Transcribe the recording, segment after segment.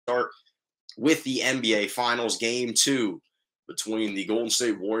start with the NBA Finals Game 2 between the Golden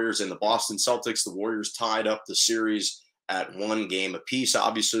State Warriors and the Boston Celtics. The Warriors tied up the series at 1 game apiece.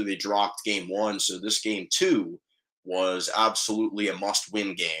 Obviously, they dropped Game 1, so this Game 2 was absolutely a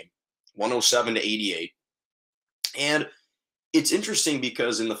must-win game, 107-88. And it's interesting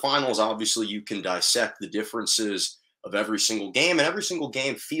because in the finals, obviously, you can dissect the differences of every single game, and every single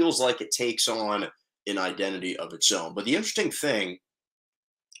game feels like it takes on an identity of its own. But the interesting thing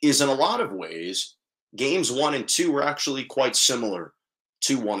is, in a lot of ways, games 1 and 2 were actually quite similar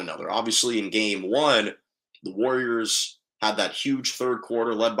to one another. Obviously, in Game 1, the Warriors had that huge third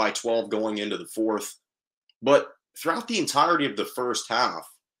quarter led by 12 going into the fourth. But throughout the entirety of the first half,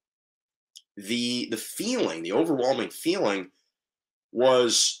 the feeling, the overwhelming feeling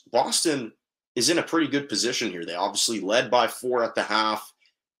was Boston is in a pretty good position here. They obviously led by 4 at the half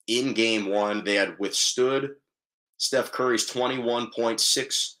in Game 1. They had withstood Steph Curry's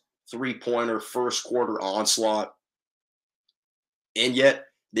 21.6 three-pointer first quarter onslaught. And yet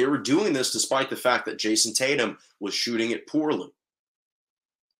they were doing this despite the fact that Jason Tatum was shooting it poorly.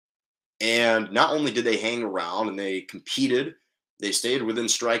 And not only did they hang around and they competed, they stayed within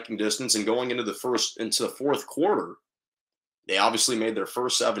striking distance, and going into the fourth quarter, they obviously made their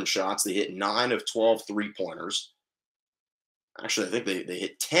first 7 shots. They hit 9 of 12 three-pointers. Actually, I think they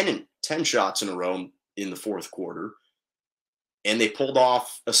hit 10 shots in a row in the fourth quarter. And they pulled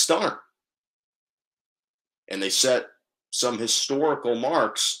off a stunner. And they set some historical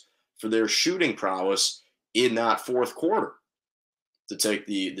marks for their shooting prowess in that fourth quarter to take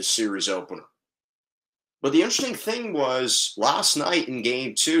the series opener. But the interesting thing was last night in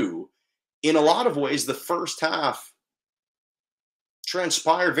Game 2, in a lot of ways, the first half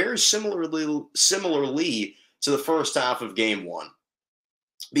transpired very similarly to the first half of Game 1.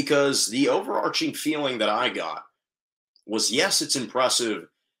 Because the overarching feeling that I got was, yes, it's impressive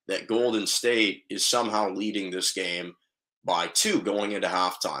that Golden State is somehow leading this game by 2 going into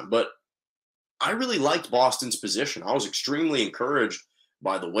halftime. But I really liked Boston's position. I was extremely encouraged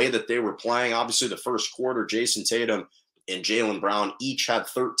by the way that they were playing. Obviously, the first quarter, Jason Tatum and Jaylen Brown each had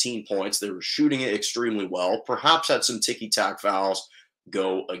 13 points. They were shooting it extremely well, perhaps had some ticky-tack fouls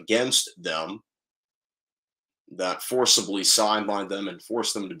go against them that forcibly sidelined them and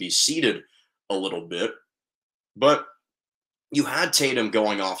forced them to be seated a little bit. But you had Tatum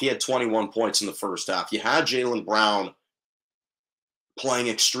going off. He had 21 points in the first half. You had Jaylen Brown playing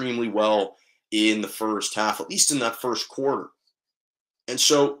extremely well in the first half, at least in that first quarter. And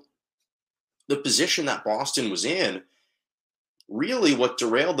so the position that Boston was in, really what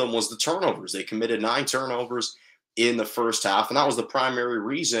derailed them was the turnovers. They committed 9 turnovers in the first half, and that was the primary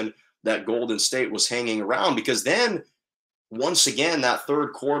reason that Golden State was hanging around, because then once again that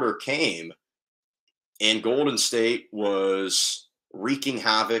third quarter came and Golden State was wreaking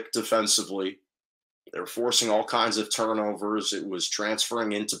havoc defensively. They were forcing all kinds of turnovers. It was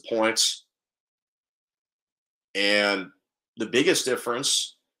transferring into points. And the biggest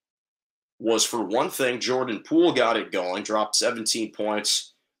difference was, for one thing, Jordan Poole got it going, dropped 17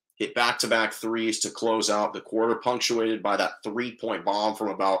 points, hit back-to-back threes to close out the quarter, punctuated by that 3-point bomb from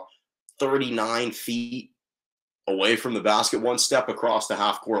about 39 feet away from the basket, one step across the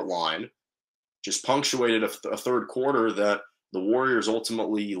half-court line. Just punctuated a third quarter that the Warriors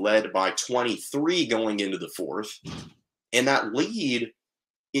ultimately led by 23 going into the fourth. And that lead,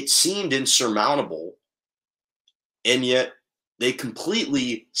 it seemed insurmountable, and yet they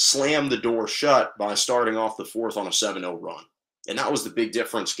completely slammed the door shut by starting off the fourth on a 7-0 run. And that was the big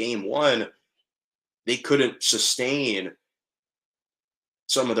difference. Game 1, they couldn't sustain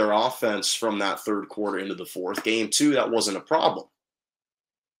some of their offense from that third quarter into the fourth. Game 2, that wasn't a problem.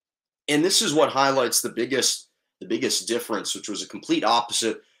 And this is what highlights the biggest difference, which was a complete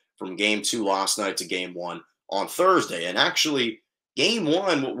opposite from Game 2 last night to Game 1 on Thursday. And actually, Game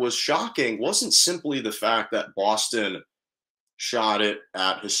 1, what was shocking wasn't simply the fact that Boston shot it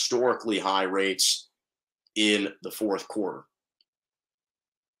at historically high rates in the fourth quarter,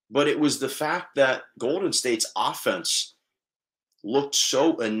 but it was the fact that Golden State's offense looked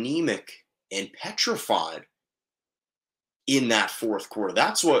so anemic and petrified in that fourth quarter.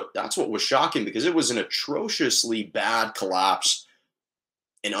 That's what was shocking, because it was an atrociously bad collapse,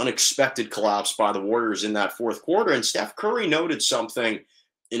 an unexpected collapse by the Warriors in that fourth quarter. And Steph Curry noted something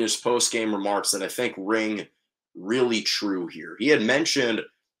in his post-game remarks that I think ring really true here. He had mentioned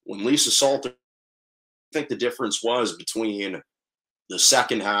when Lisa Salter, I think the difference was between the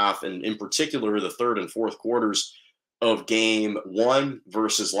second half and in particular the third and fourth quarters of Game 1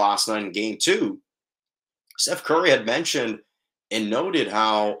 versus last night in Game 2. Steph Curry had mentioned and noted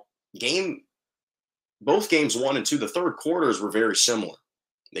how both games 1 and 2, the third quarters were very similar.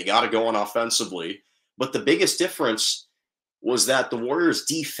 They got it going offensively. But the biggest difference was that the Warriors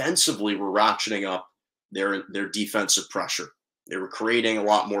defensively were ratcheting up their defensive pressure. They were creating a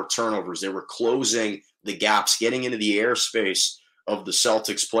lot more turnovers. They were closing the gaps, getting into the airspace of the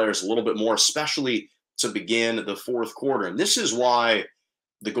Celtics players a little bit more, especially to begin the fourth quarter. And this is why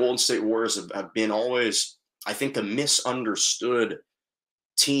the Golden State Warriors have been always, I think, a misunderstood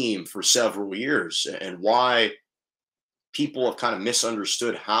team for several years, and why people have kind of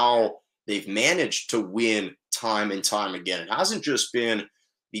misunderstood how they've managed to win time and time again. It hasn't just been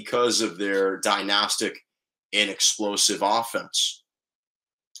because of their dynastic and explosive offense.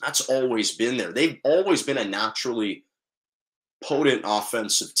 That's always been there. They've always been a naturally potent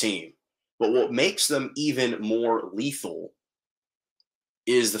offensive team. But what makes them even more lethal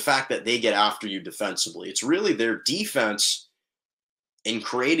is the fact that they get after you defensively. It's really their defense in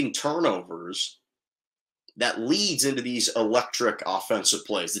creating turnovers that leads into these electric offensive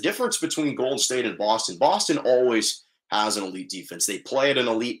plays. The difference between Golden State and Boston always has an elite defense. They play at an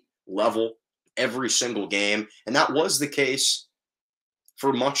elite level every single game, and that was the case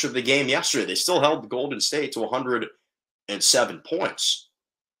for much of the game yesterday. They still held the Golden State to 107 points.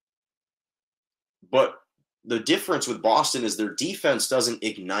 But the difference with Boston is their defense doesn't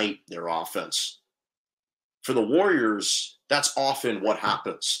ignite their offense. For the Warriors, that's often what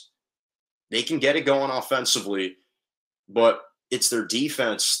happens. They can get it going offensively, but it's their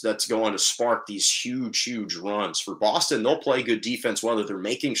defense that's going to spark these huge, huge runs. For Boston, they'll play good defense whether they're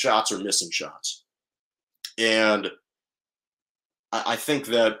making shots or missing shots. And I think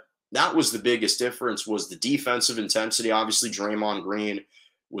that was the biggest difference, was the defensive intensity. Obviously, Draymond Green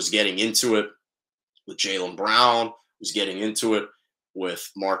was getting into it with Jaylen Brown, was getting into it with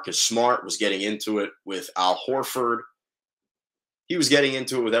Marcus Smart, was getting into it with Al Horford. He was getting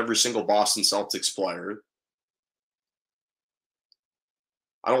into it with every single Boston Celtics player.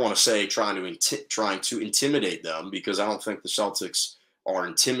 I don't want to say trying to intimidate them, because I don't think the Celtics are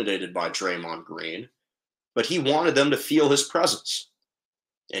intimidated by Draymond Green, but he wanted them to feel his presence.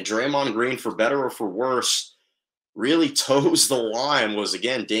 And Draymond Green, for better or for worse, really toes the line, was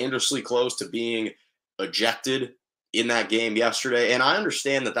again dangerously close to being ejected in that game yesterday. And I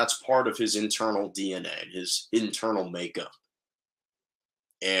understand that that's part of his internal DNA, his internal makeup.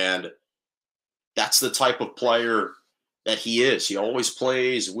 And that's the type of player that he is. He always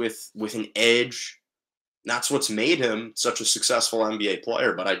plays with an edge. That's what's made him such a successful NBA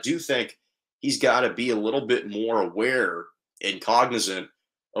player. But I do think he's got to be a little bit more aware and cognizant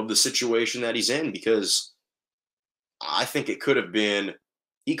of the situation that he's in, because I think it could have been,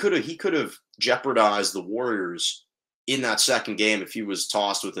 he could have jeopardized the Warriors in that second game if he was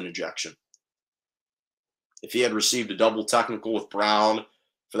tossed with an ejection. If he had received a double technical with Brown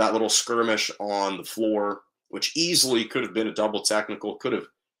for that little skirmish on the floor, which easily could have been a double technical,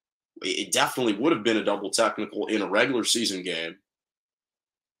 it definitely would have been a double technical in a regular season game.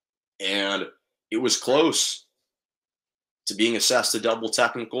 And it was close to being assessed a double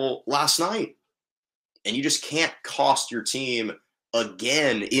technical last night. And you just can't cost your team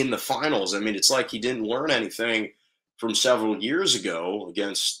again in the finals. I mean, it's like he didn't learn anything from several years ago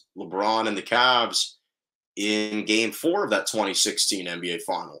against LeBron and the Cavs in Game 4 of that 2016 NBA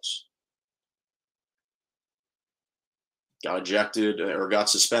Finals. Got ejected or got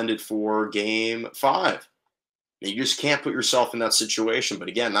suspended for Game 5. You just can't put yourself in that situation. But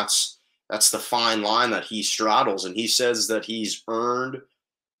again, that's the fine line that he straddles. And he says that he's earned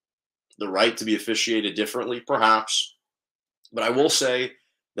the right to be officiated differently, perhaps. But I will say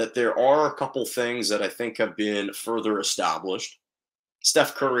that there are a couple things that I think have been further established.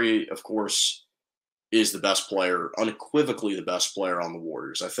 Steph Curry, of course, is the best player, unequivocally the best player on the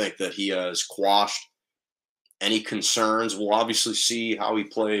Warriors. I think that he has quashed any concerns. We'll obviously see how he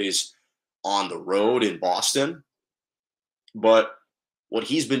plays on the road in Boston. But what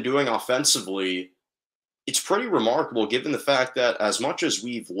he's been doing offensively, it's pretty remarkable, given the fact that as much as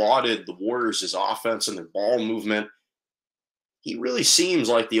we've lauded the Warriors' offense and their ball movement, he really seems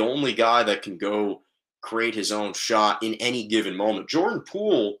like the only guy that can go create his own shot in any given moment. Jordan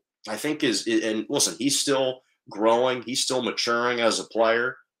Poole, I think, and listen, he's still growing. He's still maturing as a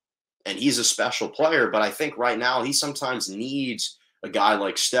player, and he's a special player. But I think right now he sometimes needs a guy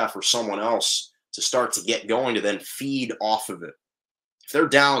like Steph or someone else to start to get going, to then feed off of it. If they're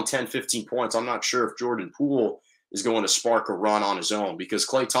down 10, 15 points, I'm not sure if Jordan Poole is going to spark a run on his own, because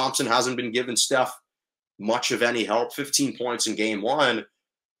Klay Thompson hasn't been giving Steph much of any help. 15 points in Game 1,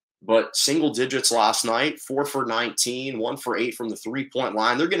 but single digits last night, 4 for 19, 1 for 8 from the three-point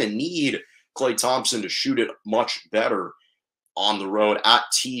line. They're going to need Klay Thompson to shoot it much better on the road at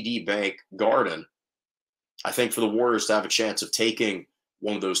TD Bank Garden. I think for the Warriors to have a chance of taking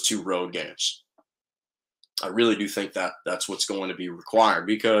one of those two road games. I really do think that that's what's going to be required,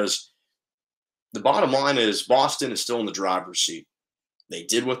 because the bottom line is Boston is still in the driver's seat. They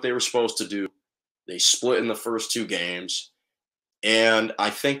did what they were supposed to do. They split in the first two games. And I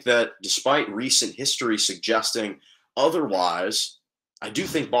think that despite recent history suggesting otherwise, I do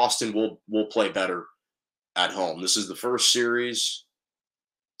think Boston will play better at home. This is the first series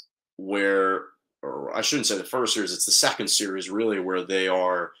where, or I shouldn't say the first series, it's the second series really where they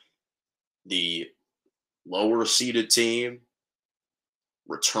are the lower seeded team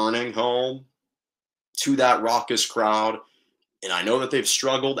returning home to that raucous crowd. And I know that they've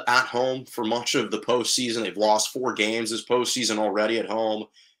struggled at home for much of the postseason. They've lost 4 games this postseason already at home.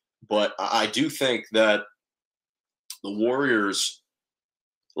 But I do think that the Warriors,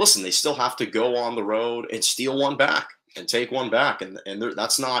 listen, they still have to go on the road and steal one back and take one back. And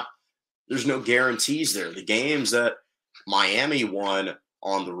that's not, there's no guarantees there. The games that Miami won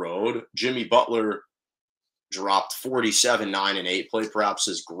on the road, Jimmy Butler dropped 47, 9, and 8, played perhaps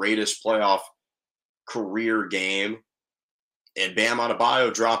his greatest playoff career game. And Bam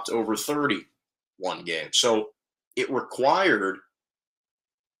Adebayo dropped over 30 one game. So it required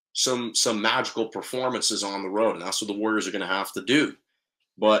some magical performances on the road, and that's what the Warriors are going to have to do.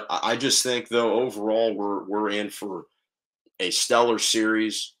 But I just think, though, overall we're in for a stellar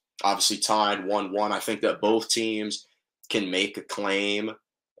series. Obviously tied 1-1. I think that both teams can make a claim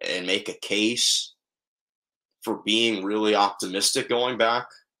and make a case for being really optimistic going back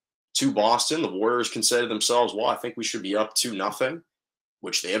to Boston. The Warriors can say to themselves, well, I think we should be up 2-0,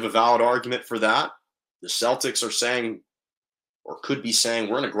 which they have a valid argument for that. The Celtics are saying, or could be saying,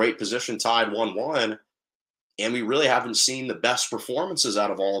 we're in a great position tied 1-1, and we really haven't seen the best performances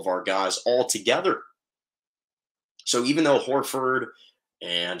out of all of our guys all together. So even though Horford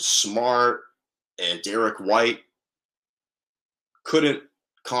and Smart and Derek White couldn't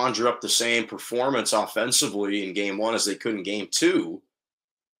conjure up the same performance offensively in game 1 as they could in game 2,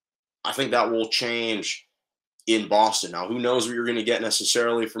 I think that will change in Boston. Now, who knows what you're going to get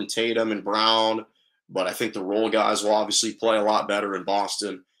necessarily from Tatum and Brown, but I think the role guys will obviously play a lot better in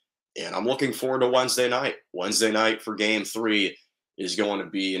Boston. And I'm looking forward to Wednesday night. Wednesday night for game 3 is going to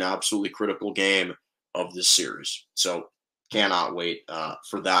be an absolutely critical game of this series. So cannot wait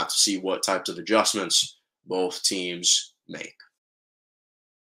for that, to see what types of adjustments both teams make.